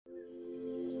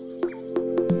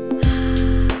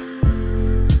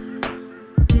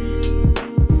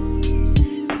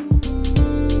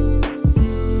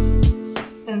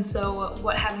so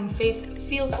what having faith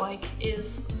feels like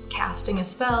is casting a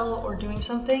spell or doing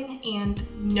something and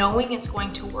knowing it's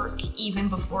going to work even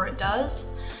before it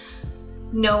does.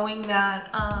 Knowing that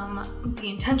the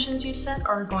intentions you set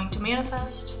are going to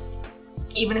manifest,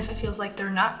 even if it feels like they're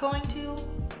not going to.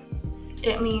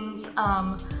 It means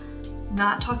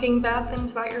not talking bad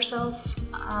things about yourself,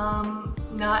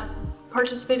 not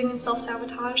participating in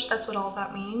self-sabotage. That's what all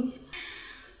that means.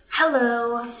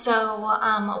 Hello, so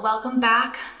welcome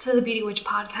back to the Beauty Witch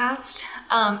podcast.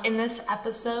 In this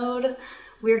episode,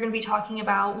 we're going to be talking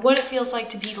about what it feels like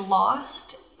to be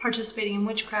lost, participating in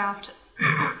witchcraft,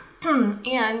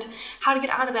 and how to get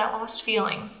out of that lost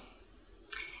feeling.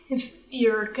 If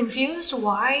you're confused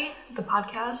why the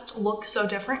podcast looks so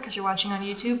different because you're watching on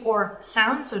YouTube, or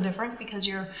sounds so different because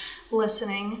you're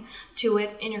listening to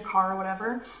it in your car or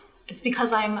whatever, it's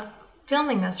because I'm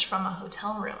filming this from a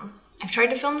hotel room. I've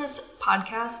tried to film this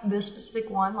podcast, this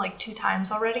specific one, like 2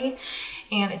 times already,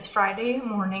 and it's Friday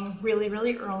morning, really,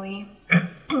 really early.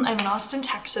 I'm in Austin,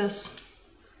 Texas.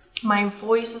 My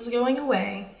voice is going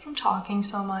away from talking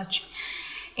so much,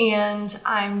 and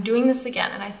I'm doing this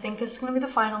again, and I think this is going to be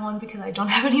the final one because I don't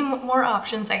have any more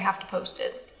options. I have to post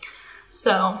it.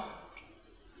 So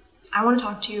I want to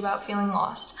talk to you about feeling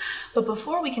lost, but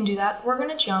before we can do that, we're going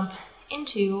to jump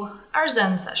into our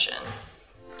Zen session.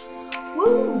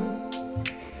 Woo!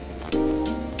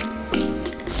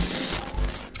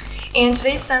 And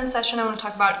today's Zen session, I want to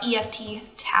talk about EFT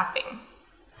tapping.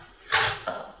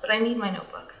 But I need my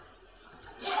notebook.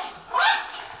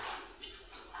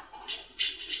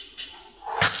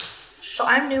 So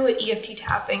I'm new at EFT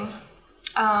tapping,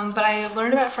 but I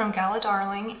learned about it from Gala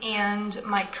Darling, and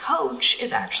my coach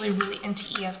is actually really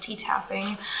into EFT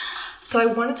tapping. So I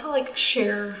wanted to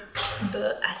share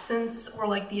the essence or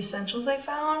the essentials I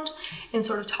found and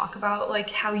sort of talk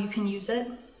about how you can use it.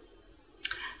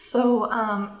 So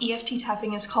EFT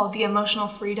tapping is called the emotional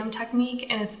freedom technique,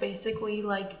 and it's basically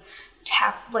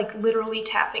literally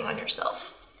tapping on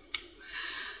yourself.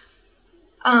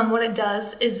 What it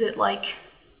does is it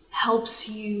helps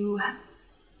you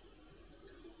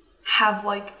have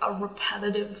a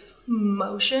repetitive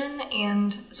motion,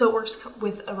 and so it works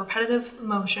with a repetitive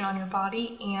motion on your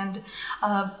body and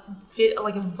a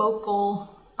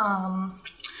vocal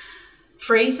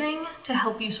phrasing to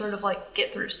help you sort of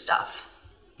get through stuff.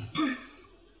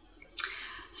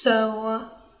 So,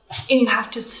 and you have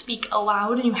to speak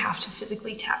aloud, and you have to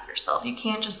physically tap yourself. You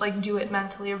can't just do it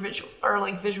mentally or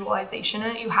visualization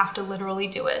it. You have to literally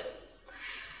do it.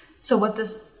 So what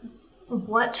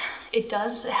it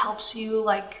does is it helps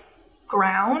you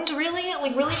ground, really.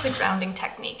 Really it's a grounding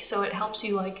technique. So it helps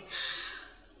you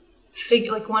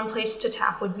figure, one place to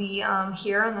tap would be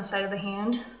here on the side of the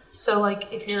hand. So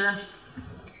if you're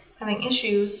having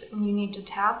issues and you need to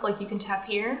tap, you can tap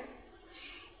here.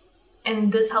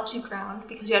 And this helps you ground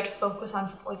because you have to focus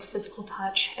on physical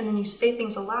touch. And then you say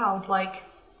things aloud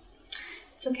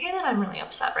it's okay that I'm really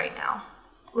upset right now.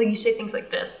 You say things like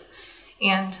this,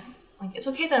 and it's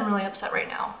okay that I'm really upset right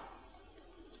now.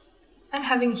 I'm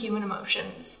having human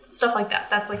emotions, stuff like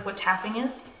that. That's what tapping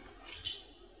is.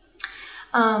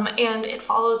 And it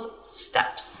follows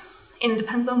steps, and it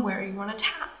depends on where you want to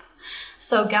tap.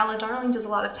 So Gala Darling does a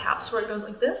lot of taps where it goes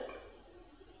like this.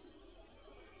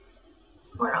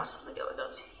 Where else does it go? It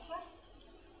goes here.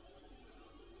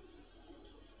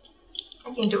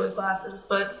 I can't do it with glasses,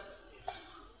 but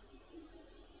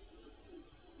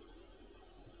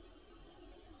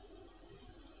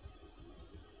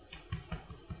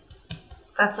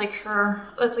that's a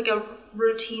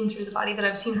routine through the body that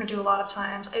I've seen her do a lot of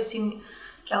times. I've seen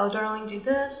Gala Darling do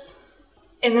this.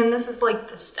 And then this is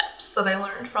the steps that I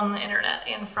learned from the internet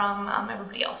and from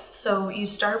everybody else. So you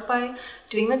start by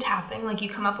doing the tapping, you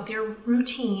come up with your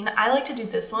routine. I like to do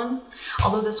this one,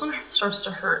 although this one starts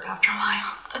to hurt after a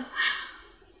while.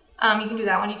 You can do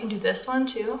that one. You can do this one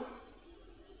too.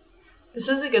 This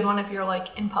is a good one if you're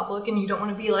in public and you don't want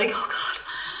to be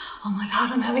oh my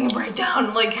God, I'm having a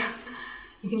breakdown.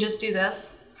 You can just do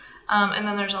this. And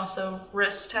then there's also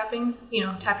wrist tapping,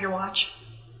 tap your watch.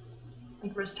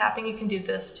 Wrist tapping, you can do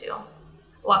this too. A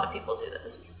lot of people do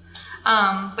this.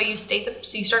 But you state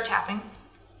so you start tapping,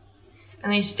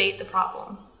 and then you state the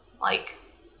problem. I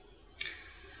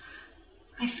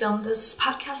filmed this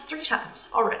podcast 3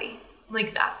 times already,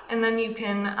 that. And then you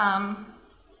can,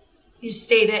 you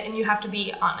state it, and you have to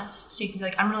be honest. So you can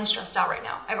be I'm really stressed out right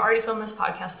now. I've already filmed this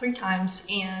podcast 3 times,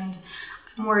 and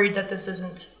I'm worried that this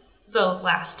isn't the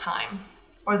last time,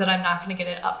 or that I'm not going to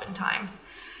get it up in time.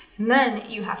 And then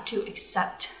you have to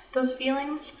accept those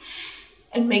feelings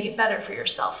and make it better for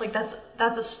yourself.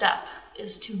 That's a step,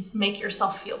 is to make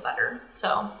yourself feel better.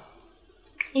 So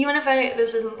Even if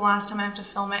this isn't the last time I have to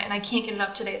film it and I can't get it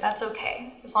up today, that's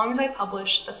okay. As long as I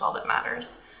publish, that's all that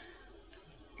matters.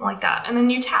 Like that. And then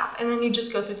you tap, and then you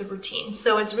just go through the routine.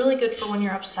 So it's really good for when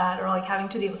you're upset or like having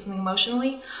to deal with something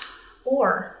emotionally,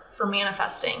 or for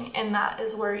manifesting. And that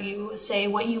is where you say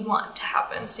what you want to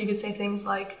happen. So you could say things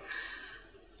like,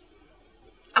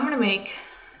 I'm gonna make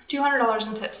 $200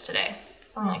 in tips today,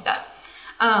 something like that.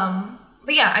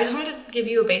 But yeah, I just wanted to give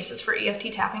you a basis for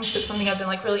EFT tapping, because it's something I've been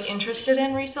like really interested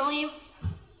in recently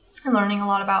and learning a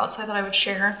lot about, so I thought I would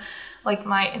share like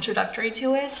my introductory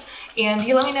to it. And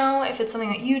you let me know if it's something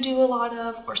that you do a lot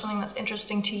of, or something that's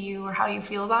interesting to you, or how you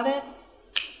feel about it.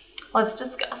 Let's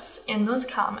discuss in those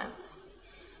comments.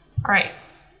 All right.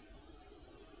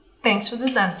 Thanks for the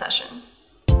Zen session.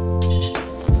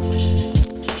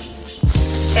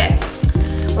 Okay,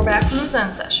 we're back from the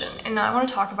Zen session, and now I want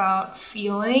to talk about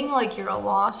feeling like you're a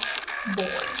lost boy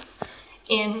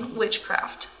in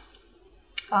witchcraft.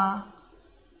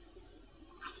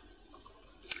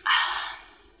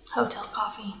 Hotel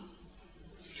coffee.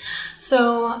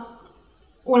 So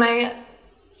when I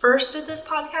first did this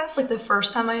podcast, like the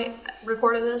first time I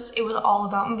recorded this, it was all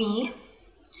about me.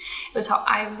 It was how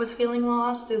I was feeling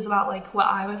lost. It was about like what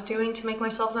I was doing to make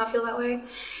myself not feel that way.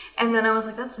 And then I was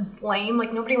like, that's lame.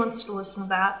 Like nobody wants to listen to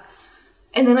that.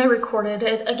 And then I recorded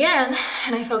it again,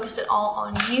 and I focused it all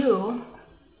on you.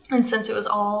 And since it was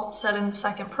all said in the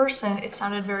second person, it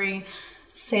sounded very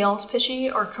sales pitchy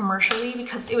or commercially,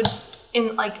 because it would,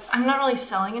 I'm not really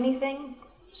selling anything,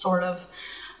 sort of.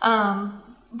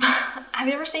 Have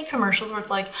you ever seen commercials where it's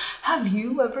like, have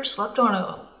you ever slept on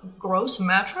a gross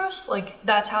mattress? Like,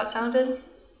 that's how it sounded.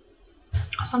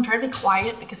 So I'm trying to be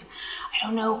quiet because I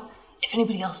don't know if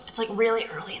anybody else, it's like really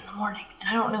early in the morning, and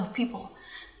I don't know if people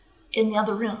in the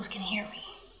other rooms can hear me.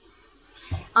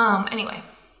 Anyway,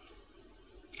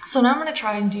 so now I'm going to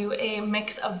try and do a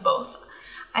mix of both.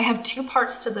 I have two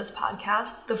parts to this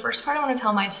podcast. The first part, I want to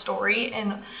tell my story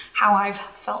and how I've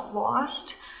felt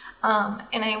lost. And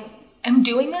I am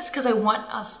doing this because I want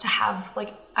us to have,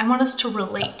 I want us to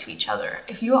relate to each other.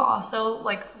 If you also,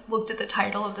 looked at the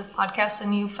title of this podcast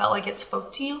and you felt like it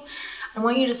spoke to you, I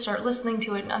want you to start listening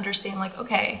to it and understand,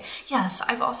 okay, yes,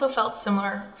 I've also felt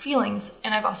similar feelings,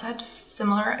 and I've also had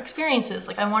similar experiences.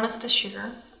 I want us to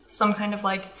share some kind of,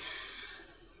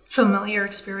 familiar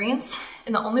experience.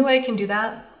 And the only way I can do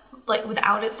that,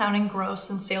 without it sounding gross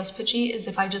and sales pitchy, is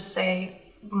if I just say,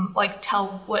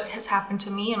 tell what has happened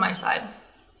to me and my side.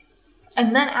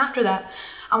 And then after that,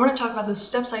 I want to talk about the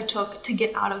steps I took to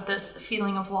get out of this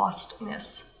feeling of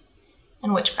lostness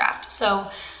in witchcraft.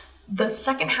 So the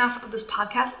second half of this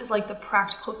podcast is the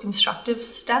practical, constructive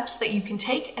steps that you can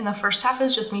take. And the first half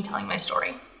is just me telling my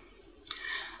story.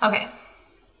 Okay.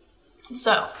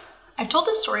 So I've told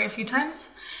this story a few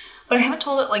times, but I haven't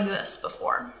told it like this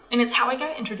before. And it's how I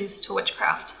got introduced to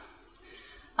witchcraft.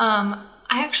 I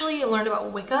actually learned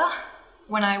about Wicca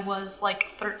when I was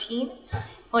 13.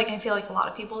 I feel like a lot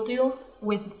of people do,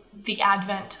 with the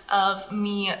advent of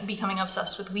me becoming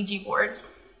obsessed with Ouija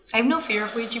boards. I have no fear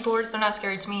of Ouija boards. They're not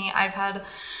scary to me. I've had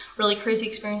really crazy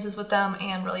experiences with them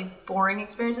and really boring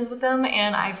experiences with them.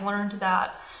 And I've learned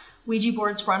that Ouija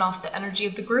boards run off the energy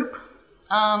of the group.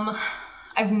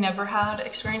 I've never had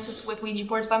experiences with Ouija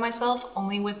boards by myself,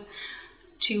 only with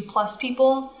 2+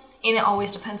 people. And it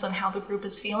always depends on how the group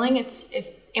is feeling. It's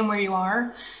and where you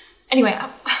are. Anyway,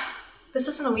 this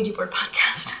isn't a Ouija board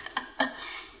podcast.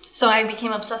 So I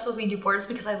became obsessed with Ouija boards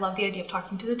because I love the idea of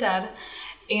talking to the dead.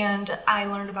 And I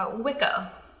learned about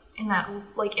Wicca in that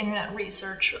internet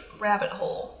research rabbit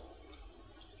hole,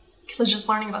 because I was just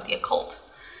learning about the occult.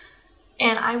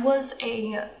 And I was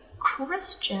a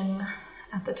Christian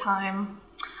at the time.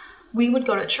 We would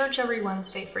go to church every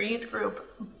Wednesday for youth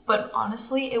group, but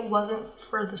honestly, it wasn't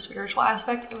for the spiritual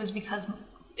aspect. It was because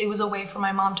it was a way for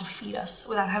my mom to feed us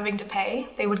without having to pay.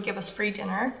 They would give us free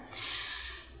dinner.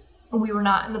 We were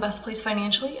not in the best place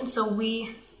financially, and so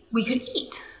we could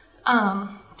eat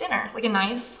dinner, a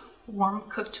nice, warm,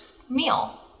 cooked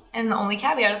meal. And the only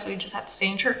caveat is we just have to stay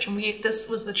in church. And this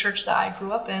was the church that I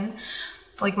grew up in.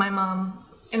 My mom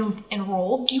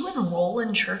enrolled. Do you enroll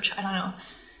in church? I don't know.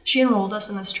 She enrolled us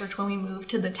in this church when we moved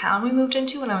to the town we moved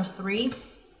into when I was 3.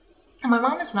 And my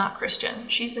mom is not Christian.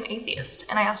 She's an atheist.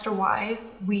 And I asked her why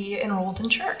we enrolled in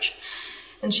church.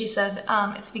 And she said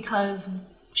it's because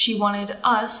she wanted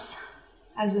us,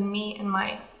 as in me and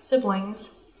my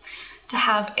siblings, to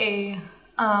have a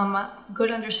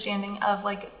good understanding of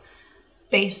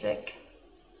basic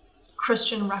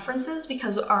Christian references,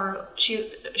 because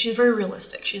she's very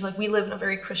realistic. She's we live in a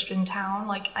very Christian town.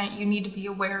 You need to be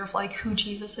aware of who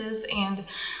Jesus is and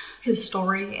his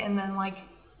story, and then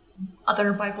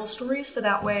other Bible stories, so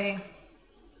that way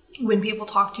when people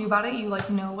talk to you about it, you like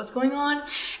know what's going on.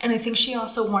 And I think she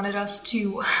also wanted us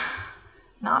to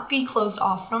not be closed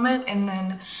off from it and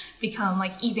then become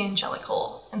like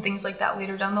evangelical and things like that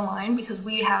later down the line, because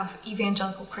we have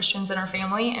evangelical Christians in our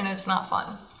family and it's not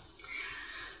fun.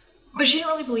 But she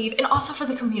didn't really believe, and also for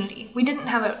the community. We didn't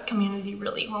have a community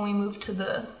really when we moved to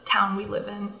the town we live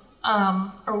in,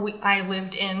 I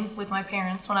lived in with my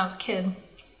parents when I was a kid.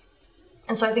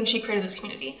 And so I think she created this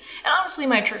community. And honestly,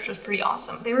 my church was pretty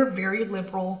awesome. They were very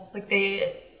liberal. Like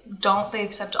they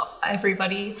accept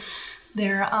everybody.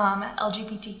 They're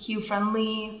LGBTQ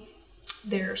friendly.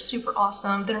 They're super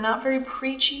awesome. They're not very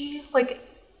preachy. Like,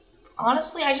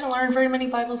 honestly, I didn't learn very many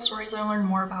Bible stories. I learned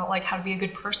more about like how to be a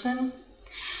good person.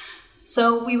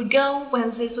 So we would go,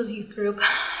 Wednesdays was youth group,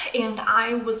 and I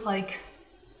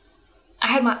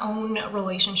had my own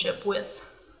relationship with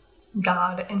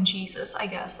God and Jesus, I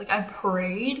guess. Like I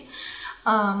prayed,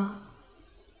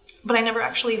 but I never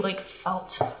actually like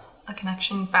felt a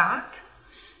connection back,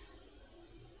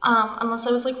 unless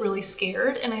I was like really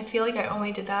scared. And I feel like I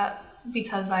only did that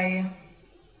because I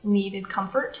needed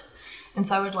comfort. And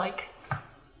so I would like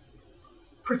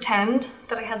pretend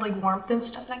that I had like warmth and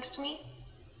stuff next to me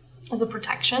as a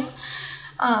protection.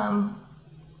 But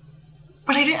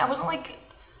I wasn't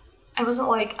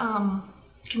like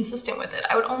consistent with it.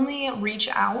 I would only reach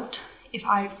out if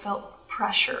I felt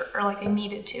pressure or like I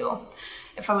needed to,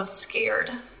 if I was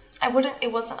scared.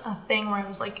 It wasn't a thing where I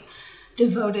was like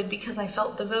devoted because I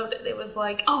felt devoted. It was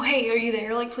like, oh, hey, are you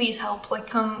there? Like, please help. Like,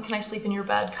 come, can I sleep in your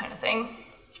bed kind of thing.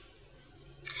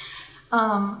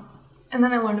 And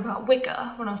then I learned about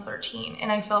Wicca when I was 13,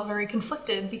 and I felt very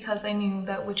conflicted because I knew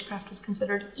that witchcraft was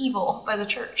considered evil by the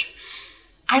church.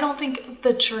 I don't think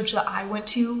the church that I went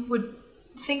to would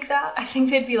think that. I think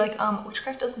they'd be like,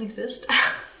 witchcraft doesn't exist.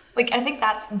 Like, I think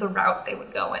that's the route they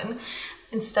would go in,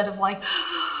 instead of like,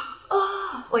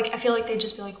 oh, like, I feel like they'd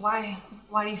just be like, why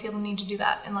do you feel the need to do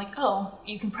that? And like, oh,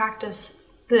 you can practice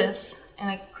this in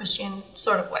a Christian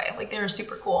sort of way. Like, they were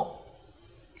super cool.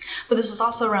 But this was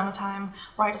also around the time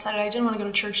where I decided I didn't want to go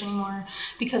to church anymore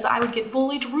because I would get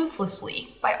bullied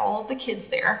ruthlessly by all of the kids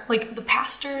there. Like, the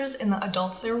pastors and the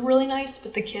adults, they were really nice,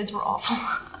 but the kids were awful.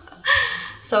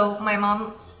 So my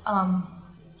mom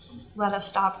let us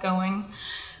stop going.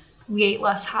 We ate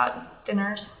less hot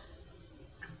dinners.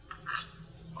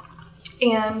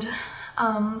 And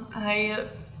I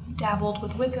dabbled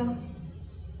with Wicca.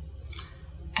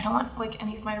 I don't want like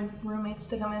any of my roommates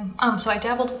to come in. So I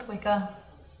dabbled with Wicca.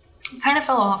 Kind of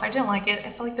fell off. I didn't like it.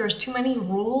 I felt like there was too many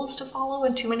rules to follow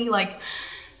and too many like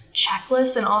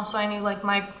checklists, and also I knew like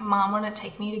my mom wouldn't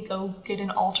take me to go get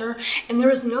an altar, and there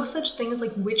was no such thing as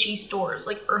like witchy stores.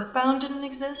 Like Earthbound didn't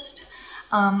exist,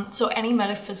 so any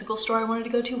metaphysical store I wanted to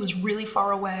go to was really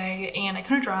far away, and I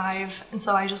couldn't drive, and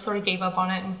so I just sort of gave up on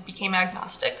it and became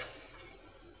agnostic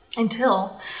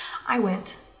until I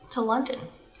went to London.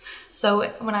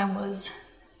 So when I was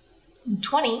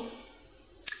 20,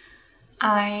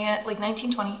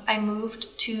 1920, I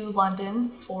moved to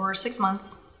London for 6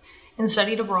 months and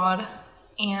studied abroad,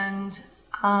 and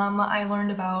I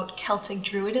learned about Celtic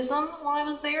Druidism while I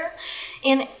was there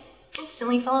and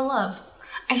instantly fell in love.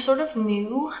 I sort of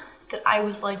knew that I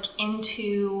was like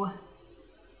into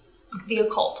the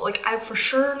occult. Like, I for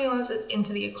sure knew I was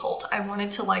into the occult. I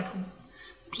wanted to like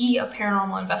be a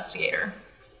paranormal investigator,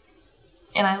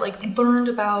 and I like learned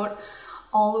about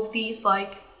all of these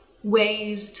like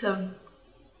ways to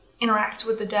interact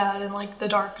with the dead and like the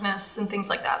darkness and things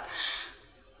like that.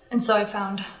 And so I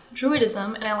found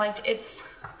Druidism and I liked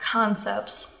its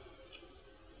concepts.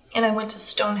 And I went to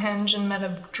Stonehenge and met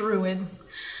a Druid,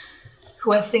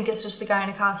 who I think is just a guy in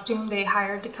a costume they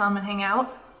hired to come and hang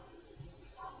out.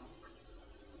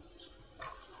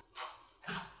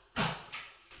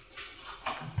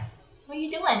 What are you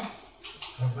doing?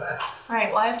 I'm back.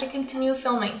 Alright, well I have to continue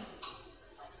filming.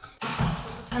 So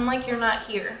pretend like you're not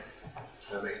here.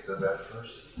 Can I make it to the bed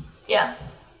first? Yeah.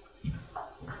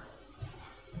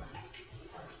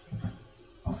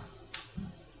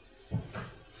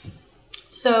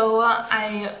 So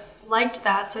I liked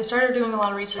that, so I started doing a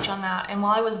lot of research on that, and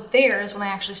while I was there is when I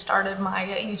actually started my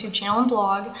YouTube channel and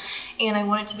blog, and I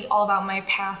wanted to be all about my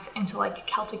path into like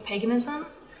Celtic paganism.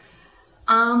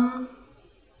 And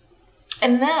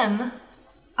then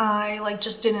I like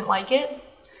just didn't like it.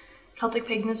 Celtic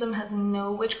paganism has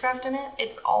no witchcraft in it.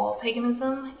 It's all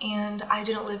paganism, and I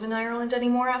didn't live in Ireland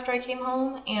anymore after I came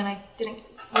home, and I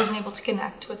wasn't able to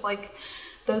connect with like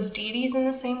those deities in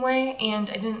the same way, and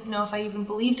I didn't know if I even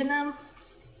believed in them.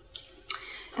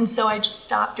 And so I just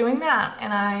stopped doing that,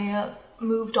 and I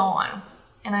moved on,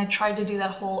 and I tried to do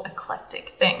that whole eclectic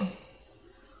thing.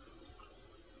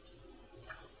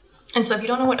 And so if you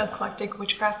don't know what eclectic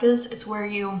witchcraft is, it's where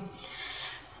you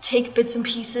take bits and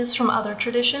pieces from other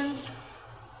traditions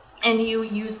and you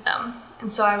use them.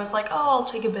 And so I was like, oh, I'll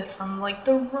take a bit from like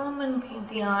the Roman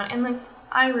pantheon and the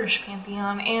Irish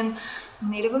pantheon and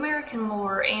Native American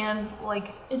lore and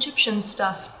like Egyptian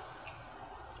stuff,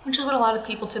 which is what a lot of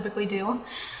people typically do.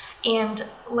 And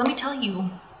let me tell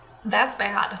you, that's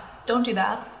bad. Don't do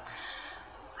that.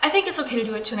 I think it's okay to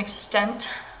do it to an extent,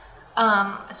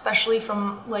 especially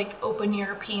from like open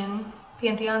European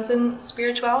pantheons and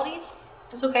spiritualities.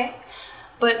 It's okay,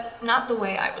 but not the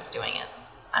way I was doing it.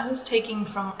 I was taking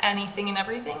from anything and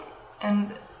everything,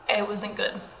 and it wasn't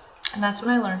good. And that's when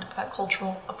I learned about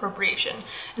cultural appropriation.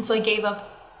 And so I gave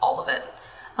up all of it.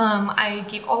 I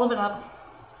gave all of it up.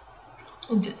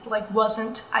 And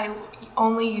I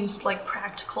only used like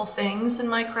practical things in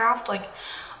my craft. Like,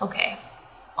 okay,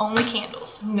 only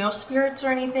candles, no spirits or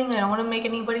anything. I don't want to make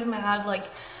anybody mad. Like,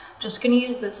 I'm just gonna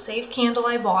use this safe candle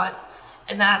I bought,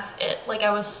 and that's it. Like,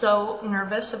 I was so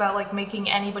nervous about like making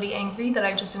anybody angry that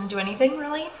I just didn't do anything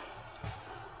really.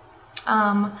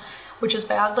 Which is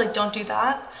bad. Like, don't do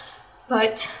that.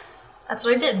 But that's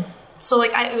what I did. So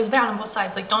like, it was bad on both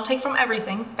sides. Like, don't take from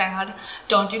everything, bad.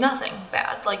 Don't do nothing,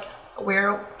 bad. Like,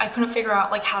 where I couldn't figure out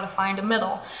like how to find a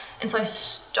middle. And so I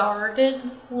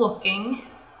started looking,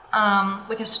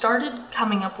 I started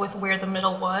coming up with where the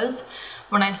middle was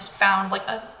when I found like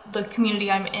the community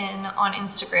I'm in on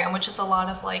Instagram, which is a lot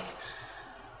of like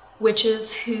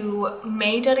witches who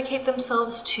may dedicate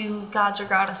themselves to gods or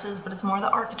goddesses, but it's more the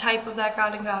archetype of that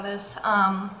god and goddess.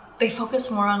 They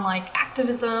focus more on like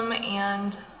activism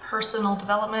and personal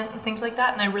development and things like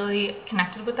that. And I really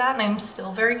connected with that, and I'm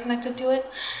still very connected to it.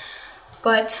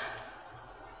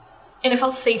 And it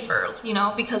felt safer, you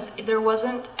know, because there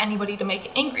wasn't anybody to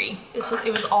make angry.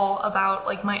 It was all about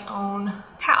like my own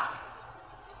path.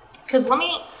 Because let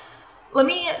me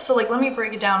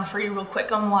break it down for you real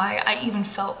quick on why I even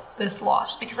felt this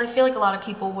lost, because I feel like a lot of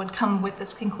people would come with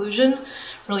this conclusion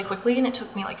really quickly, and it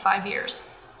took me like 5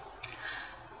 years.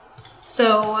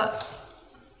 So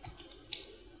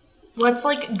let's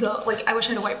like go, like I wish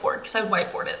I had a whiteboard because I would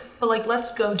whiteboard it, but like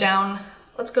let's go down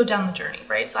the journey,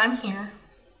 right? So I'm here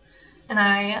and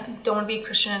I don't want to be a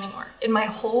Christian anymore. In my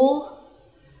whole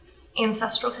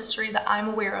ancestral history that I'm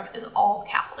aware of is all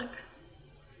Catholic.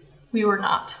 We were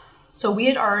not. So we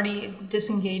had already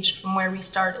disengaged from where we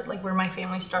started, like where my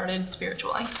family started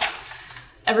spiritually.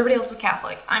 Everybody else is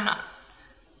Catholic. I'm not.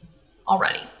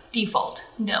 Already. Default.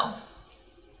 No.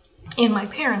 And my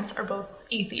parents are both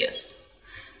atheist.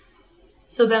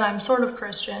 So then I'm sort of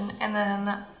Christian, and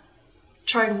then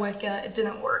tried Wicca, it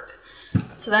didn't work.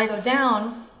 So then I go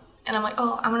down and I'm like,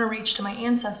 oh, I'm gonna reach to my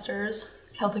ancestors,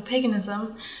 Celtic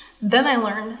paganism. Then I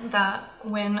learned that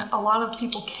when a lot of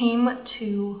people came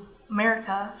to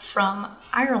America from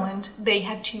Ireland, they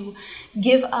had to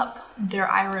give up their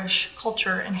Irish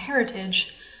culture and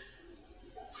heritage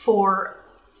for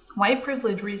white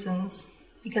privilege reasons,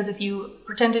 because if you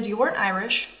pretended you weren't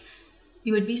Irish,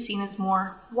 you would be seen as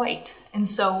more white. And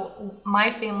so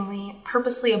my family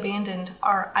purposely abandoned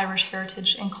our Irish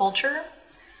heritage and culture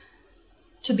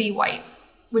to be white,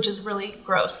 which is really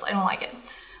gross. I don't like it.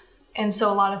 And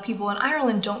so a lot of people in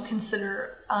Ireland don't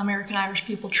consider American Irish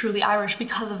people truly Irish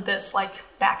because of this like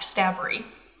backstabbery.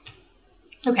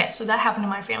 Okay, so that happened to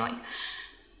my family.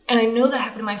 And I know that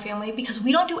happened to my family because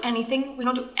we don't do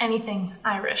anything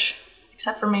Irish,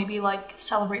 except for maybe like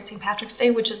celebrate St. Patrick's Day,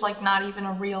 which is like not even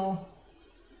a real,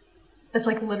 that's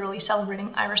like literally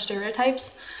celebrating Irish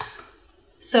stereotypes.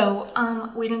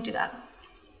 So we didn't do that.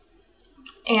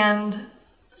 And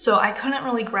so I couldn't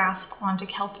really grasp onto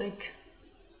Celtic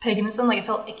paganism, like it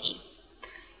felt icky.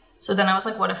 So then I was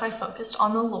like, what if I focused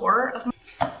on the lore of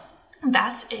my...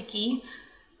 That's icky.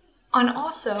 And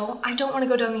also, I don't want to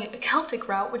go down the Celtic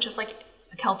route, which is like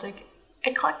a Celtic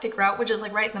eclectic route, which is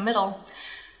like right in the middle,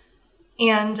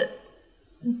 and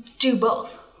do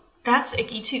both. That's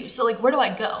icky too. So like, where do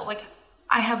I go? Like,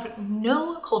 I have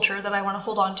no culture that I want to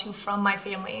hold on to from my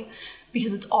family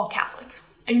because it's all Catholic.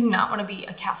 I do not want to be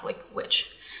a Catholic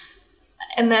witch.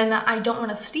 And then I don't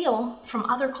want to steal from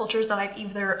other cultures that I've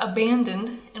either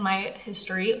abandoned in my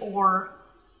history or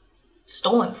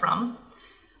stolen from.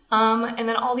 And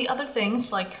then all the other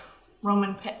things like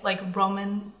Roman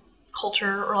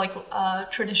culture or like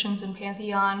traditions and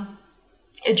pantheon,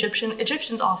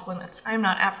 Egyptian's off limits. I'm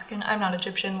not African, I'm not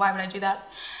Egyptian, why would I do that?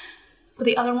 But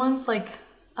the other ones like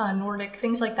Nordic,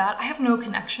 things like that, I have no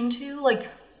connection to. Like,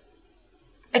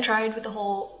 I tried with the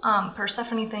whole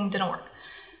Persephone thing, didn't work.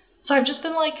 So I've just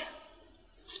been like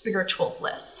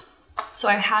spiritual-less. So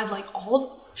I had like all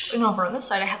of and over on this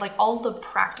side, I had like all the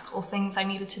practical things I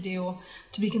needed to do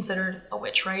to be considered a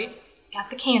witch, right? Got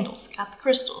the candles, got the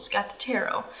crystals, got the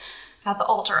tarot, got the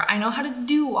altar. I know how to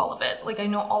do all of it. Like I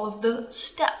know all of the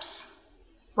steps,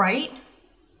 right?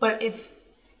 But if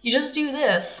you just do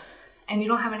this and you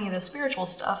don't have any of the spiritual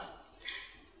stuff,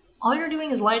 all you're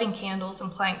doing is lighting candles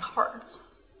and playing cards.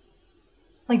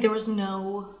 Like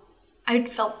I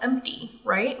felt empty,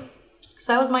 right?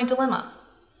 So that was my dilemma.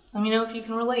 Let me know if you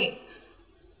can relate.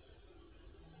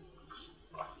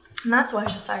 And that's why I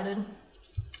decided,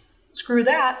 screw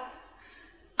that.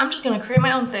 I'm just gonna create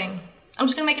my own thing. I'm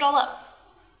just gonna make it all up.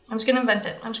 I'm just gonna invent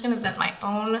it. I'm just gonna invent my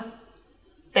own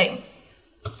thing.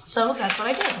 So that's what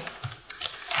I did.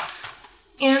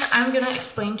 And I'm gonna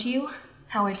explain to you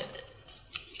how I did it.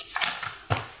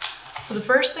 So the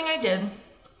first thing I did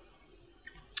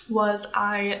was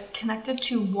I connected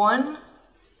to one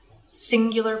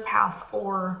singular path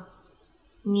or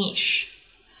niche,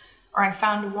 or I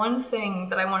found one thing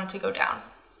that I wanted to go down,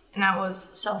 and that was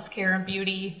self-care and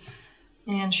beauty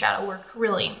and shadow work.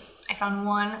 Really, I found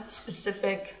one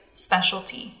specific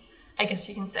specialty, I guess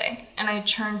you can say, and I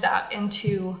turned that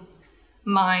into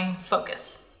my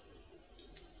focus.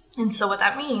 And so what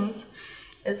that means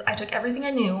is I took everything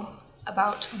I knew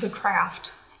about the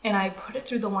craft and I put it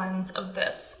through the lens of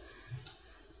this.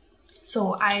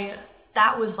 So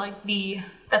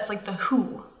that's like the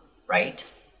who, right?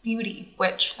 Beauty,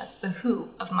 witch, that's the who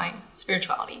of my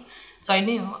spirituality. So I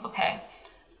knew, okay,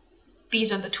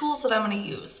 these are the tools that I'm gonna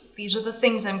use. These are the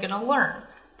things I'm gonna learn.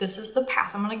 This is the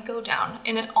path I'm gonna go down.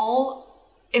 And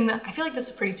I feel like this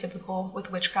is pretty typical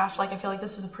with witchcraft. Like I feel like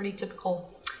this is a pretty typical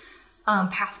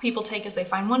path people take is they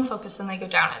find one focus and they go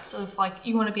down it. So if like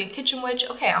you want to be a kitchen witch,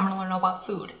 okay, I'm going to learn all about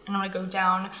food and I'm going to go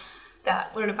down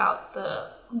that, learn about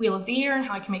the wheel of the year and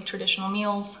how I can make traditional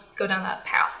meals, go down that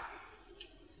path.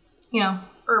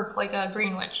 Or like a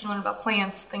green witch, you learn about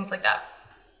plants, things like that.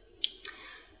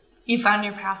 You find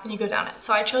your path and you go down it.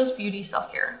 So I chose beauty,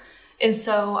 self-care. And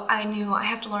so I knew I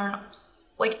have to learn,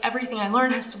 like everything I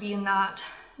learn has to be in that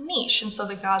niche. And so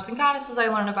the gods and goddesses I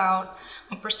learn about,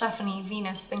 like Persephone,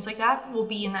 Venus, things like that, will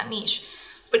be in that niche.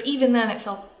 But even then it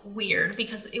felt weird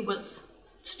because it was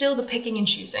still the picking and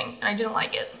choosing and I didn't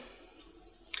like it.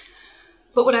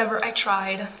 But whatever, I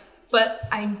tried, but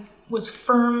I was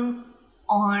firm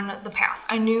on the path.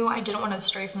 I knew I didn't want to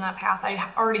stray from that path.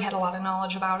 I already had a lot of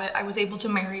knowledge about it. I was able to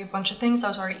marry a bunch of things I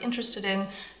was already interested in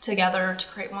together to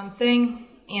create one thing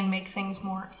and make things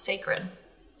more sacred.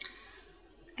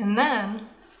 And then,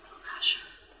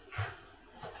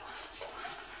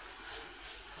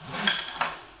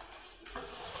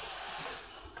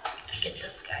 get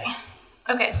this guy.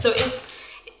 Okay, so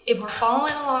if we're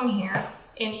following along here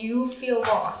and you feel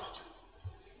lost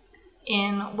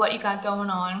in what you got going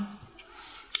on,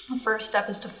 the first step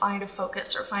is to find a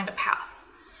focus or find a path.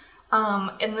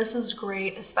 And this is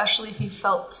great, especially if you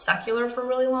felt secular for a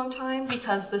really long time,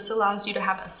 because this allows you to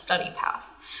have a study path.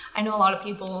 I know a lot of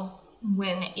people,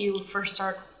 when you first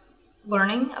start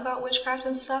learning about witchcraft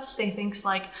and stuff, say things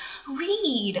like,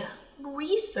 read,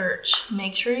 research,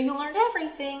 make sure you learn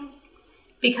everything,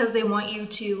 because they want you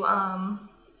to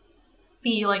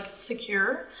be like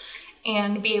secure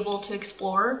and be able to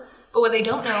explore. But what they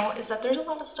don't know is that there's a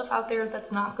lot of stuff out there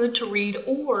that's not good to read,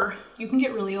 or you can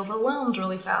get really overwhelmed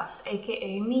really fast,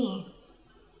 aka me.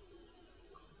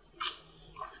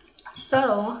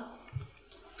 So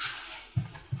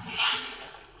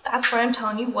that's why I'm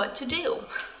telling you what to do.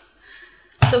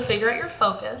 So figure out your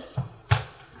focus,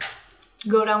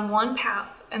 go down one path,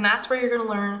 and that's where you're gonna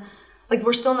learn, like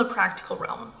we're still in the practical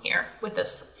realm here with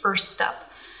this first step.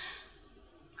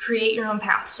 Create your own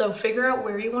path. So figure out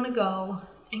where you wanna go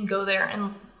and go there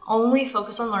and only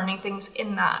focus on learning things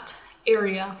in that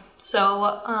area.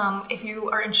 So if you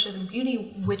are interested in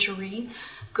beauty witchery,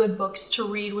 good books to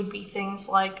read would be things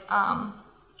like,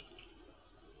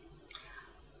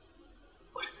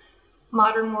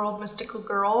 Modern World, Mystical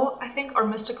Girl, I think, or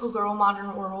Mystical Girl,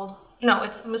 Modern World. No,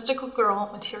 it's Mystical Girl,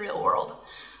 Material World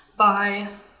by,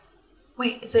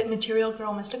 is it Material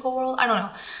Girl, Mystical World? I don't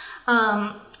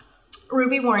know.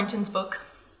 Ruby Warrington's book.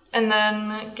 And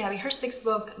then Gabby Herstick's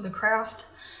book, The Craft.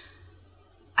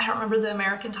 I don't remember the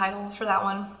American title for that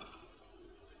one.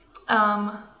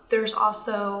 There's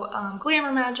also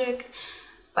Glamour Magic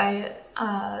by,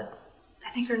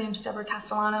 I think her name's Deborah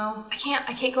Castellano. I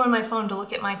can't go on my phone to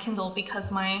look at my Kindle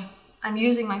because I'm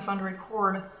using my phone to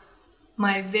record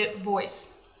my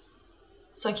voice.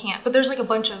 So I can't. But there's like a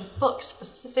bunch of books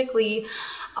specifically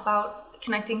about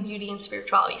connecting beauty and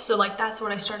spirituality. So like that's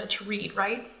what I started to read,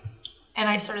 right? And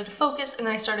I started to focus and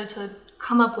I started to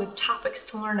come up with topics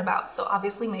to learn about. So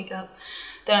obviously makeup,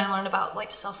 then I learned about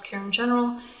like self-care in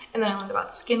general, and then I learned about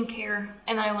skincare,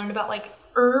 and then I learned about like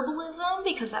herbalism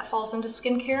because that falls into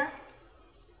skincare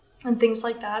and things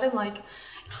like that, and like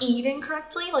eating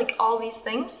correctly, like all these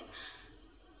things.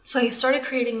 So I started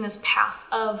creating this path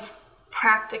of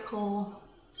practical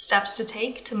steps to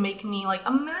take to make me like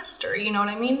a master, you know what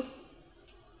I mean?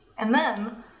 And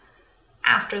then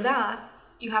after that,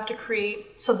 you have to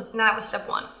create, so that was step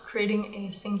 1, creating a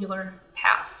singular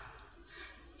path.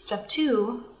 Step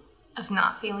 2 of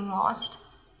not feeling lost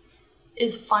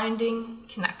is finding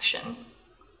connection.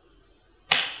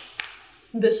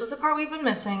 This is the part we've been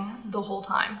missing the whole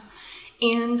time.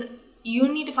 And you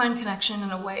need to find connection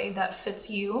in a way that fits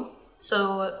you.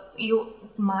 So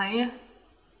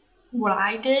what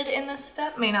I did in this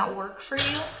step may not work for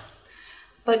you.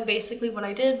 But basically what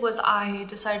I did was I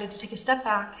decided to take a step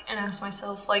back and ask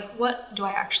myself, like, what do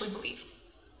I actually believe?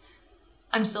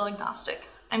 I'm still agnostic.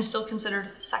 I'm still considered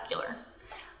secular.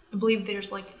 I believe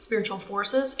there's like spiritual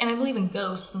forces, and I believe in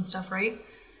ghosts and stuff, right?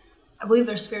 I believe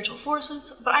there's spiritual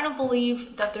forces, but I don't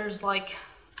believe that there's like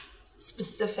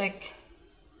specific,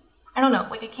 I don't know,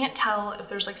 like I can't tell if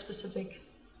there's like specific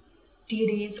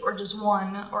deities or just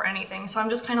one or anything. So I'm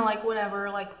just kind of like, whatever,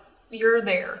 like you're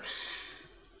there.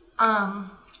 But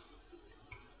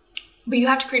you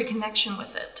have to create a connection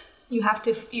with it. You have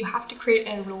to create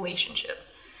a relationship.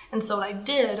 And so what I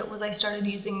did was I started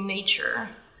using nature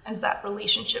as that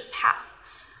relationship path.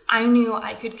 I knew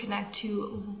I could connect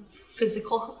to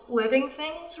physical living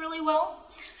things really well.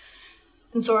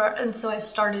 And so I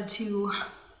started to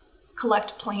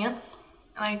collect plants,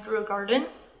 and I grew a garden.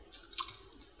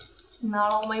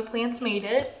 Not all my plants made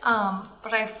it,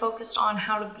 but I focused on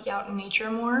how to be out in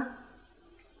nature more.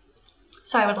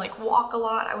 So I would like walk a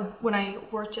lot. When I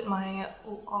worked at my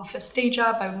office day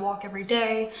job, I would walk every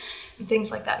day and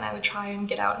things like that. And I would try and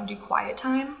get out and do quiet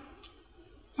time.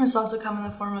 This also come in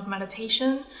the form of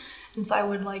meditation. And so I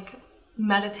would like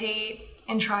meditate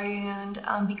and try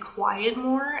and be quiet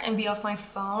more and be off my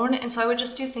phone. And so I would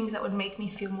just do things that would make me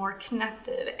feel more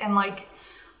connected and like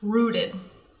rooted.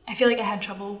 I feel like I had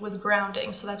trouble with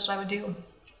grounding, so that's what I would do.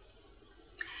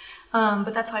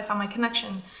 But that's how I found my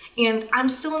connection. And I'm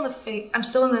still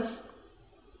in this,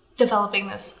 developing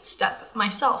this step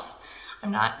myself.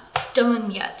 I'm not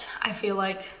done yet. I feel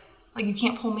like you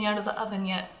can't pull me out of the oven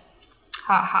yet.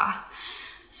 Ha ha.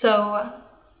 So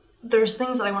there's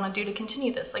things that I want to do to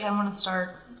continue this. Like I want to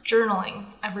start journaling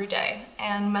every day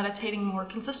and meditating more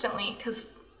consistently, because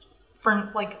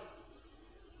for like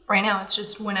right now it's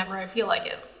just whenever I feel like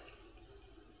it.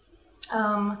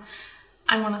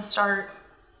 I want to start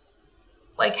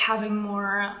like having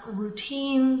more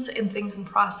routines and things in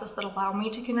process that allow me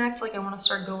to connect. Like I want to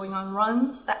start going on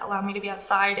runs that allow me to be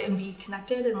outside and be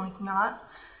connected and like not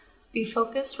be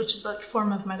focused, which is like a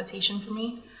form of meditation for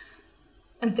me,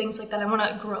 and things like that. I want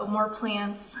to grow more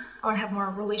plants. I want to have more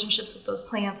relationships with those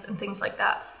plants and things like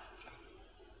that.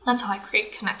 That's how I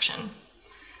create connection.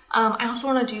 I also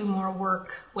want to do more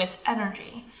work with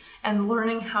energy and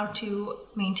learning how to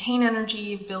maintain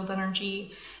energy, build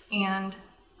energy, and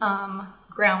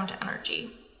ground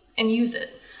energy and use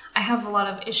it. I have a lot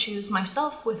of issues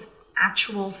myself with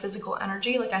actual physical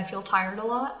energy. Like I feel tired a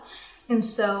lot. And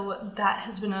so that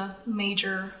has been a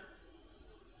major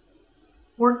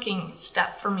working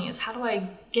step for me, is how do I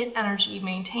get energy,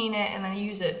 maintain it, and then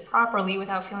use it properly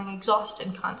without feeling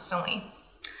exhausted constantly.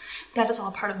 That is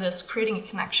all part of this creating a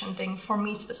connection thing for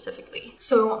me specifically.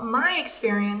 So my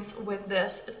experience with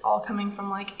this is all coming from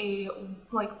like a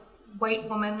white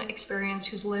woman experience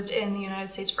who's lived in the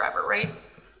United States forever, right?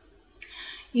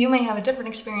 You may have a different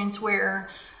experience where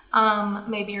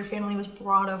maybe your family was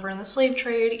brought over in the slave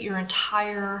trade, your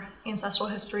entire ancestral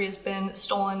history has been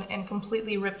stolen and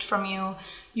completely ripped from you.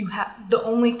 The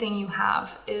only thing you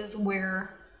have is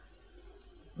where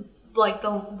like the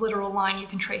literal line you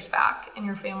can trace back in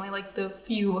your family, like the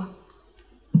few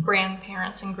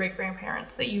grandparents and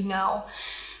great-grandparents that you know.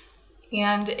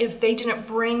 And if they didn't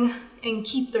bring and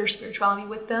keep their spirituality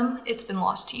with them, it's been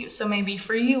lost to you. So maybe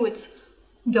for you, it's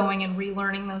going and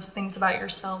relearning those things about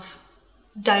yourself,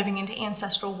 diving into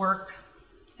ancestral work,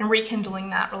 and rekindling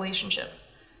that relationship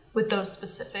with those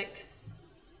specific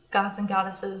gods and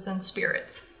goddesses and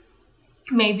spirits.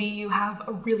 Maybe you have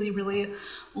a really, really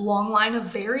long line of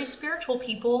very spiritual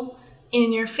people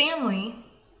in your family,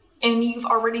 and you've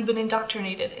already been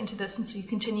indoctrinated into this, and so you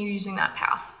continue using that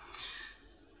path.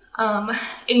 And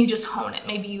you just hone it.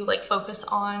 Maybe you like focus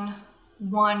on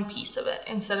one piece of it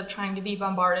instead of trying to be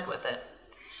bombarded with it.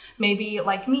 Maybe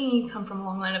like me, you come from a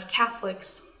long line of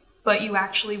Catholics, but you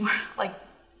actually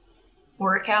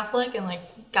were a Catholic and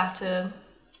like got to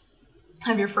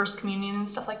have your first communion and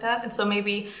stuff like that. And so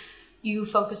maybe you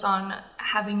focus on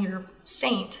having your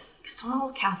saint, because don't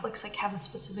all Catholics like have a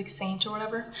specific saint or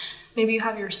whatever. Maybe you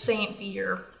have your saint be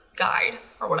your guide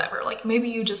or whatever. Like maybe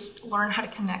you just learn how to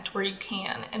connect where you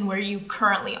can and where you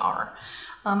currently are.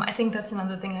 I think that's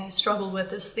another thing I struggled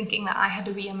with, is thinking that I had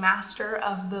to be a master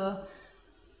of the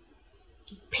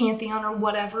pantheon or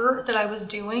whatever that I was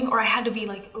doing, or I had to be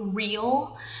like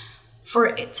real for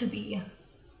it to be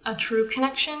a true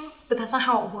connection. But that's not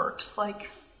how it works. Like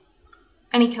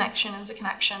any connection is a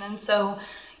connection, and so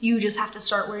you just have to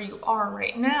start where you are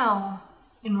right now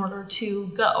in order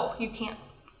to go. You can't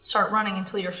start running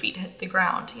until your feet hit the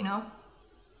ground, you know?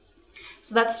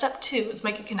 So that's step 2, is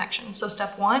make a connection. So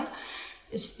step 1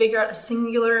 is figure out a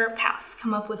singular path.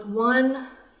 Come up with one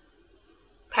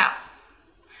path.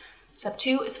 Step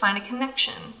 2 is find a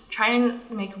connection. Try and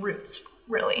make roots,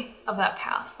 really, of that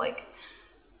path. Like,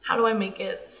 how do I make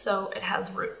it so it has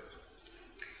roots?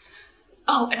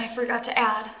 Oh, and I forgot to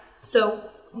add, so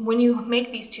when you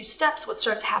make these 2 steps, what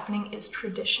starts happening is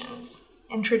traditions.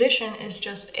 And tradition is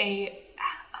just a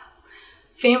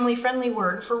family-friendly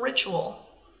word for ritual.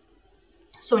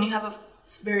 So when you have a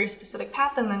very specific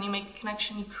path and then you make a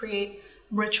connection, you create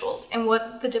rituals. And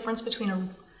what the difference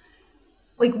between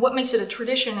what makes it a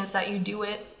tradition is that you do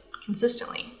it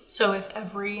consistently. So if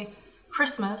every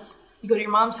Christmas you go to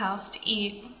your mom's house to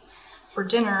eat for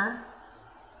dinner,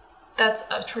 that's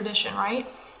a tradition, right?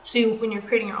 So when you're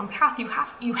creating your own path, you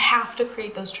have to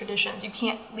create those traditions. You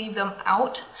can't leave them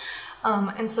out.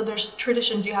 And so there's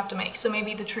traditions you have to make. So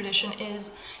maybe the tradition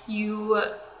is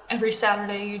every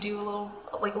Saturday you do a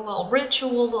little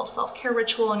ritual, a little self-care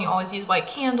ritual, and you always use white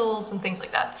candles and things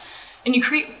like that. And you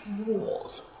create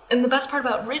rules. And the best part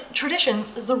about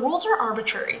traditions is the rules are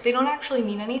arbitrary. They don't actually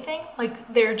mean anything.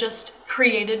 Like, they're just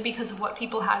created because of what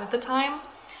people had at the time.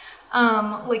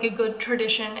 Like a good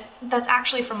tradition that's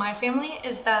actually from my family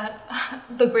is that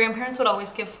the grandparents would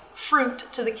always give fruit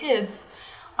to the kids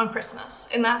on Christmas.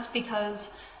 And that's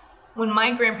because when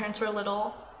my grandparents were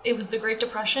little, it was the Great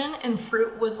Depression and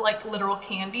fruit was like literal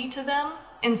candy to them.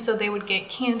 And so they would get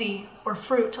candy or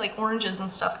fruit, like oranges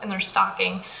and stuff, in their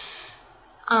stocking.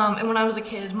 And when I was a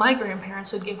kid, my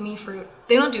grandparents would give me fruit.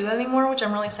 They don't do that anymore, which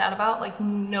I'm really sad about. Like,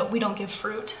 no, we don't give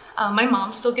fruit. My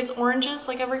mom still gets oranges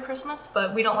like every Christmas,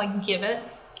 but we don't like give it.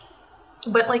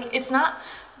 But like, it's not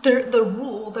the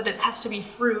rule that it has to be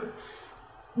fruit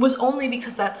was only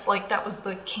because that was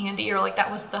the candy, or like that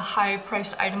was the high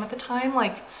priced item at the time.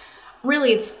 Like,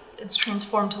 really it's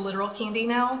transformed to literal candy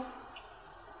now.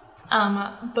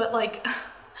 But like,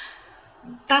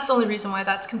 that's the only reason why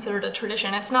that's considered a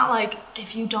tradition. It's not like,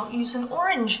 if you don't use an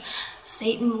orange,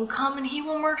 Satan will come and he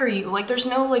will murder you. Like, there's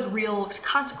no like real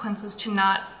consequences to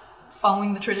not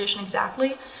following the tradition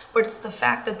exactly, but it's the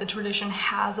fact that the tradition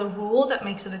has a rule that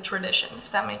makes it a tradition,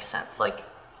 if that makes sense. Like,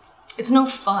 it's no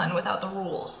fun without the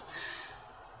rules.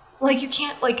 Like, you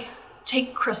can't, like,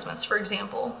 take Christmas, for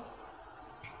example.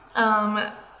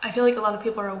 I feel like a lot of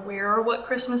people are aware of what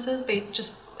Christmas is,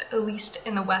 just at least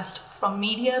in the West from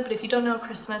media. But if you don't know,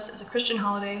 Christmas is a Christian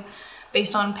holiday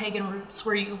based on pagan roots,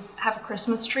 where you have a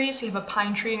Christmas tree. So you have a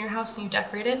pine tree in your house and you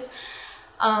decorate it.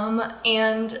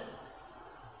 And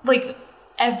like,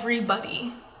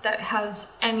 everybody that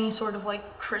has any sort of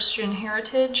like Christian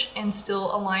heritage and still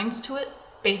aligns to it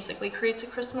basically creates a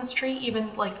Christmas tree.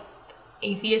 Even like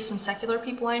atheists and secular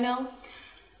people I know,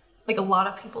 like a lot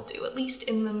of people do, at least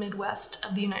in the Midwest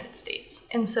of the United States.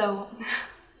 And so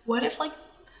what if, like,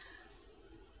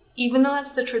 even though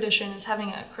that's the tradition, is having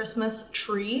a Christmas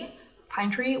tree,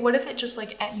 pine tree, what if it just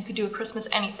like, you could do a Christmas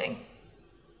anything?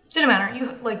 Didn't matter.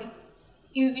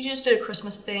 You just did a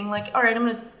Christmas thing. Like, all right, I'm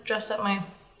gonna dress up my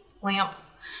lamp.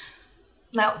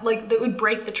 Now, like, that would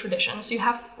break the tradition. So you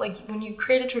have, like, when you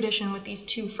create a tradition with these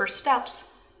 2 first steps,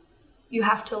 you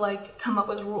have to like come up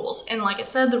with rules. And like I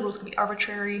said, the rules could be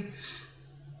arbitrary.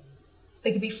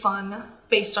 They could be fun,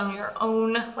 based on your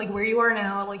own, like where you are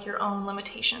now, like your own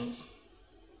limitations.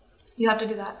 You have to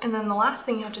do that. And then the last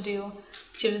thing you have to do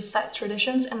to set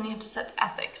traditions, and then you have to set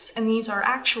ethics. And these are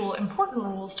actual important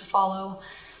rules to follow,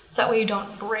 so that way you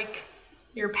don't break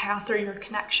your path or your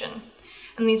connection.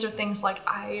 And these are things like,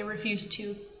 I refuse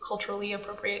to culturally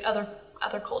appropriate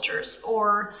other cultures,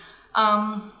 or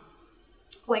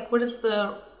like, what is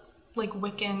the like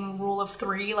Wiccan rule of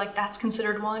 3? Like, that's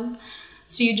considered one.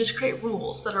 So you just create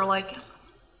rules that are like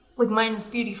mine is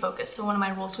beauty focused. So one of my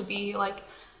rules would be like,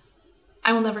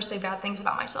 I will never say bad things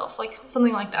about myself, like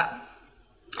something like that.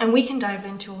 And we can dive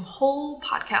into a whole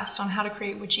podcast on how to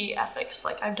create witchy ethics.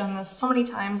 Like, I've done this so many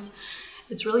times.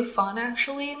 It's really fun,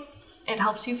 actually. It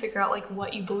helps you figure out like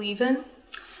what you believe in.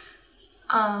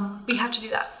 But you have to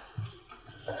do that.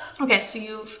 Okay, so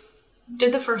you've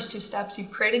did the first 2 steps. You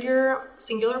created your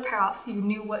singular path. You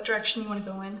knew what direction you want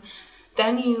to go in.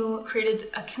 Then you created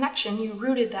a connection. You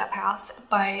rooted that path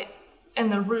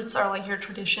and the roots are like your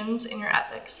traditions and your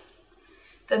ethics.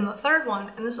 Then the third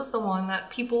one, and this is the one that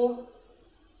people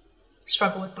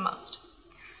struggle with the most,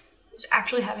 is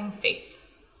actually having faith.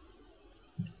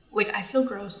 Like, I feel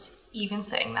gross even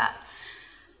saying that.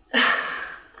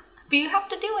 But you have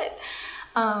to do it.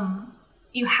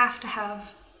 You have to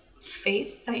have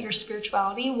faith that your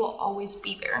spirituality will always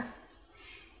be there.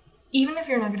 Even if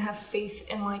you're not going to have faith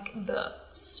in like the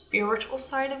spiritual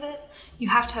side of it, you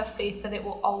have to have faith that it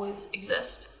will always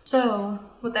exist. So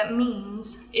what that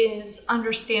means is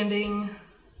understanding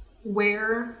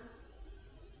where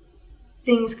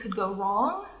things could go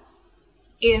wrong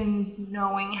and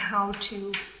knowing how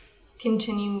to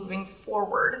continue moving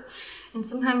forward. And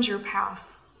sometimes your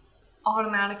path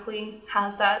automatically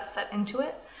has that set into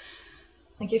it.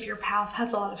 Like if your path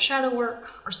has a lot of shadow work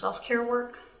or self-care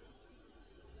work,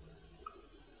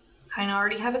 you kind of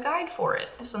already have a guide for it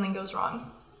if something goes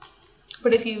wrong.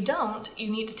 But if you don't,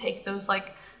 you need to take those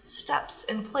like steps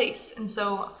in place. And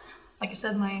so, like I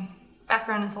said, my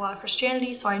background is a lot of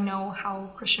Christianity, so I know how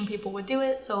Christian people would do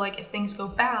it. So like if things go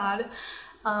bad,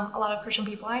 a lot of Christian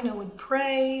people I know would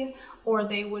pray, or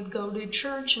they would go to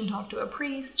church and talk to a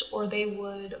priest, or they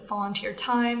would volunteer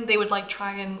time. They would like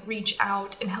try and reach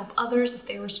out and help others if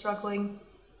they were struggling,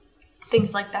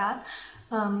 things like that.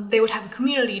 They would have a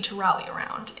community to rally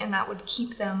around, and that would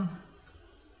keep them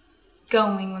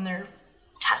going when they're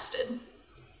tested.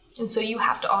 And so you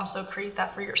have to also create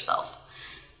that for yourself.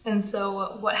 And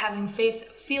so what having faith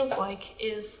feels like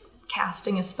is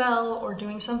casting a spell or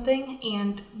doing something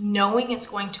and knowing it's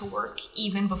going to work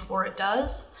even before it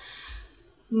does.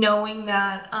 Knowing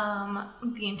that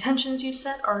the intentions you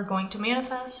set are going to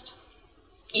manifest,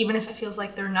 even if it feels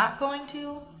like they're not going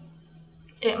to.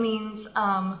 It means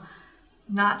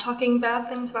not talking bad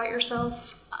things about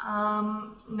yourself,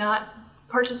 not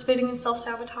participating in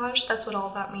self-sabotage. That's what all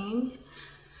that means.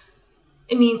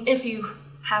 I mean, if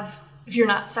you're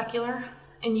not secular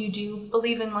and you do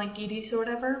believe in like deities or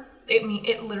whatever,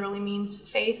 it literally means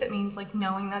faith. It means like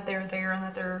knowing that they're there and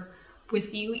that they're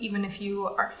with you, even if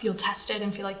you feel tested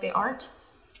and feel like they aren't.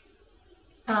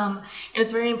 And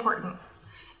it's very important.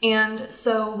 And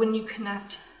so when you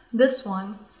connect this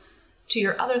one to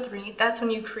your other 3, that's when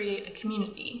you create a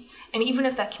community. And even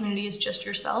if that community is just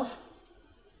yourself,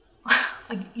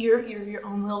 like you're your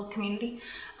own little community,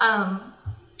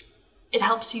 it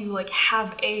helps you like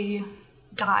have a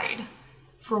guide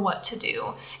for what to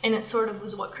do. And it sort of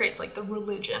is what creates like the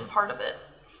religion part of it,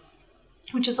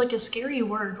 which is like a scary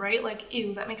word, right? Like,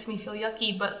 ew, that makes me feel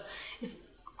yucky, but it's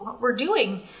what we're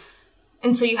doing.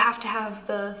 And so you have to have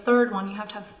the third one, you have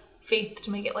to have faith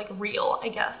to make it like real, I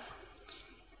guess.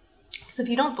 Because if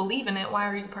you don't believe in it, why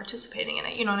are you participating in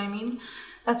it? You know what I mean?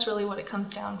 That's really what it comes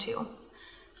down to.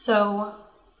 So,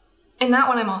 and that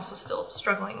one I'm also still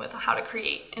struggling with how to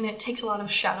create, and it takes a lot of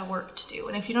shadow work to do.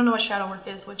 And if you don't know what shadow work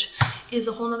is, which is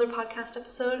a whole nother podcast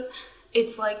episode,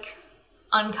 it's like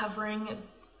uncovering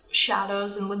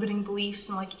shadows and limiting beliefs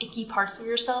and like icky parts of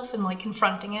yourself and like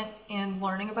confronting it and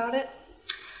learning about it.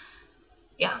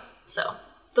 Yeah, so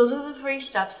those are the 3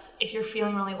 steps if you're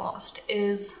feeling really lost,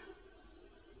 is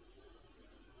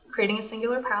creating a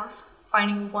singular path,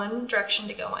 finding one direction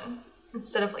to go in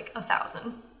instead of like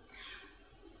 1,000.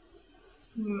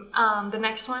 The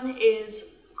next one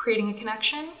is creating a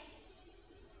connection,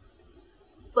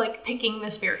 like picking the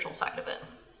spiritual side of it,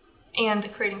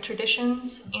 and creating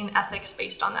traditions and ethics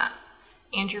based on that,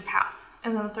 and your path.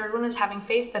 And then the third one is having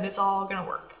faith that it's all gonna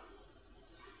work.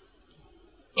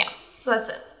 Yeah, so that's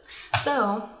it.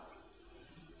 So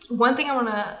one thing I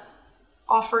wanna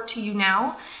offer to you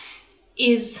now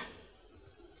is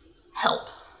help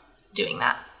doing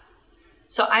that.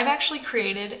 So I've actually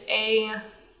created a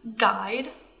guide,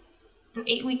 an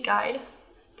 8-week guide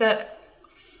that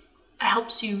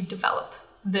helps you develop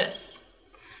this.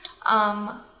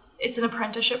 It's an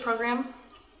apprenticeship program,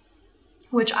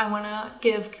 which I want to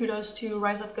give kudos to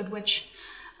Rise Up Good Witch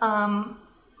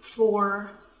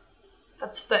for,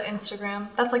 that's the Instagram,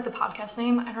 that's like the podcast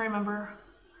name. I don't remember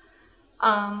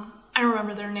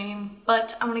their name,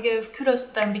 but I want to give kudos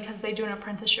to them because they do an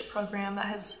apprenticeship program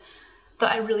that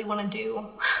I really want to do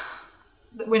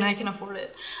when I can afford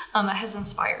it, that has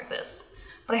inspired this.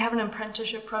 But I have an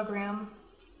apprenticeship program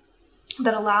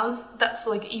that allows that,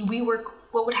 so like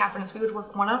what would happen is we would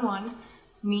work one-on-one,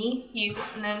 me, you,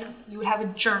 and then you would have a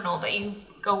journal that you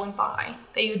go and buy,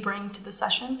 that you would bring to the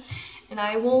session, and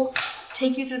I will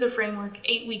take you through the framework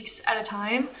 8 weeks at a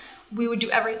time. We would do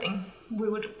everything. We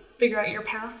would figure out your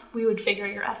path. We would figure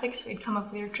out your ethics. We'd come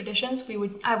up with your traditions.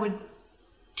 I would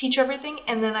teach you everything,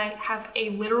 and then I have a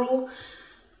literal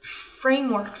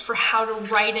framework for how to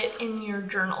write it in your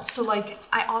journal. So like,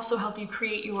 I also help you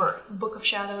create your Book of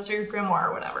Shadows or your grimoire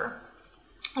or whatever.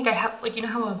 Like I have, like, you know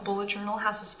how a bullet journal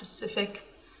has a specific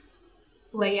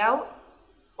layout?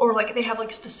 Or like they have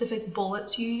like specific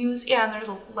bullets you use? Yeah, and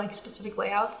there's like specific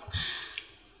layouts.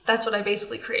 That's what I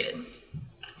basically created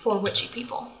for witchy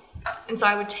people. And so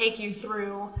I would take you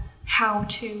through how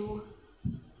to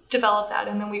develop that,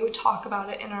 and then we would talk about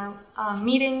it in our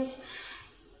meetings.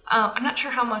 I'm not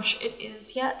sure how much it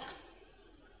is yet,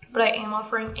 but I am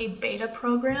offering a beta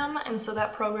program, and so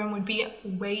that program would be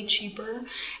way cheaper,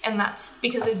 and that's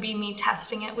because it'd be me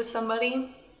testing it with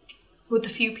somebody, with a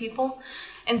few people.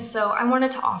 And so I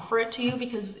wanted to offer it to you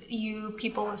because you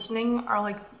people listening are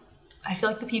like, I feel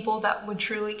like the people that would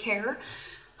truly care.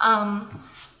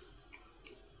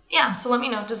 Yeah, so let me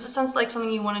know. Does this sound like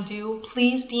something you want to do?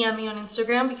 Please DM me on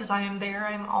Instagram because I am there.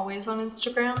 I'm always on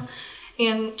Instagram.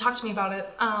 And talk to me about it.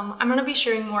 I'm going to be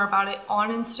sharing more about it on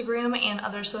Instagram and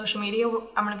other social media.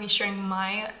 I'm going to be sharing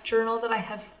my journal that I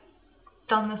have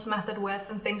done this method with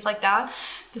and things like that.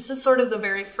 This is sort of the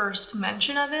very first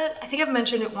mention of it. I think I've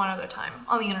mentioned it one other time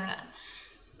on the internet,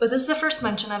 but this is the first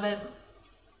mention of it.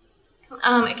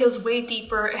 It goes way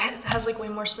deeper. It has like way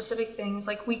more specific things.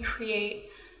 Like we create,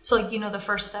 so like, you know, the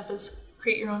first step is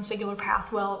create your own singular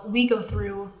path. Well, we go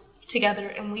through together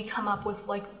and we come up with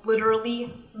like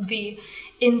literally the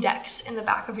index in the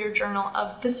back of your journal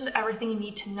of this is everything you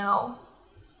need to know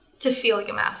to feel like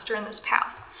a master in this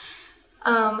path.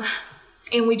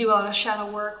 And we do a lot of shadow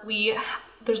work.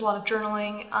 There's a lot of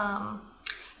journaling,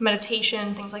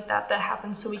 meditation, things like that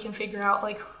happens so we can figure out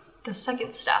like the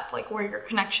second step, like where your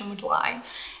connection would lie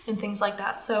and things like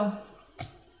that. So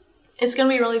it's gonna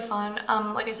be really fun.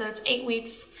 Like I said, it's 8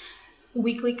 weeks,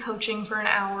 weekly coaching for an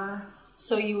hour.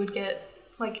 So you would get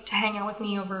like to hang out with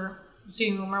me over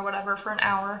Zoom or whatever for an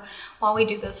hour while we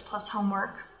do this plus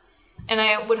homework. And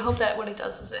I would hope that what it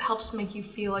does is it helps make you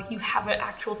feel like you have an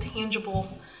actual tangible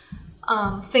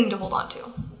thing to hold on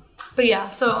to. But yeah,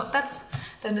 so that's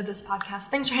the end of this podcast.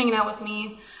 Thanks for hanging out with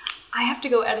me. I have to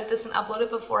go edit this and upload it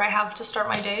before I have to start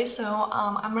my day. So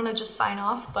I'm gonna just sign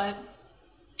off, but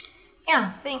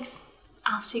yeah, thanks.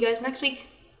 I'll see you guys next week.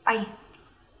 Bye.